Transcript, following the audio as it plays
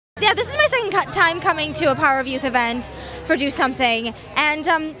Yeah, this is my second time coming to a Power of Youth event for Do Something, and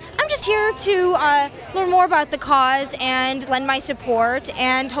I'm just here to learn more about the cause and lend my support,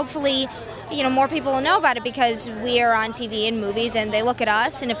 and hopefully, you know, more people will know about it because we are on TV and movies and they look at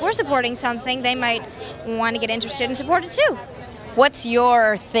us, and if we're supporting something, they might want to get interested and support it too. What's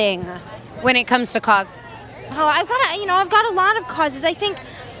your thing when it comes to causes? Oh, I've got a lot of causes. I think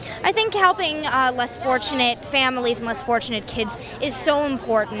helping less fortunate families and less fortunate kids is so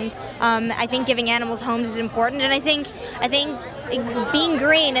important. I think giving animals homes is important, and I think being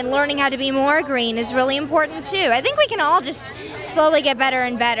green and learning how to be more green is really important too. I think we can all just slowly get better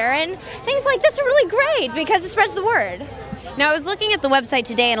and better, and things like this are really great because it spreads the word. Now, I was looking at the website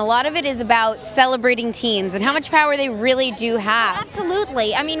today, and a lot of it is about celebrating teens and how much power they really do have.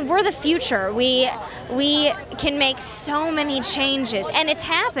 Absolutely. I mean, we're the future. We can make so many changes, and it's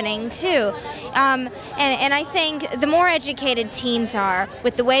happening too. And I think the more educated teens are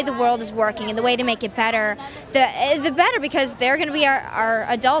with the way the world is working and the way to make it better, the better, because they're going to be our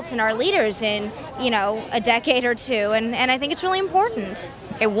adults and our leaders in, you know, a decade or two, and I think it's really important.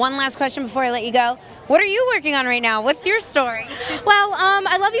 Okay, one last question before I let you go. What are you working on right now? What's your story? Well,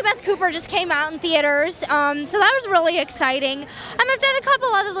 I Love You, Beth Cooper just came out in theaters, so that was really exciting. I've done a couple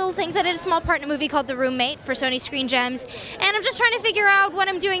other little things. I did a small part in a movie called The Roommate for Sony Screen Gems, and I'm just trying to figure out what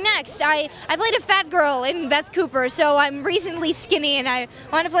I'm doing next. I played a fat girl in Beth Cooper, so I'm recently skinny, and I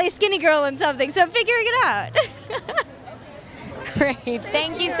want to play a skinny girl in something, so I'm figuring it out. Great.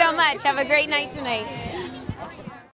 Thank you so much. Have a great night tonight.